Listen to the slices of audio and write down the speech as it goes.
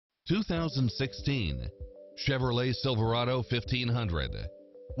2016 Chevrolet Silverado 1500.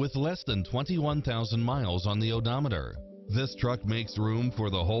 With less than 21,000 miles on the odometer, this truck makes room for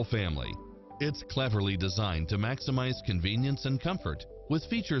the whole family. It's cleverly designed to maximize convenience and comfort with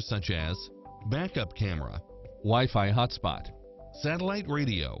features such as backup camera, Wi-Fi hotspot, satellite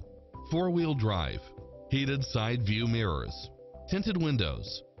radio, four-wheel drive, heated side view mirrors, tinted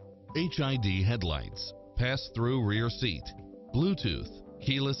windows, HID headlights, pass-through rear seat, Bluetooth,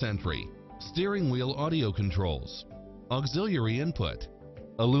 keyless entry, steering wheel audio controls, auxiliary input,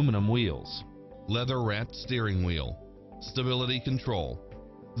 aluminum wheels, leather-wrapped steering wheel, stability control.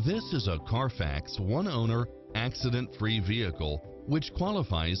 This is a Carfax one-owner, accident-free vehicle which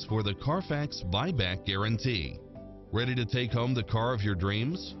qualifies for the Carfax buyback guarantee. Ready to take home the car of your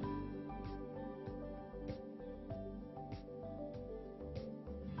dreams?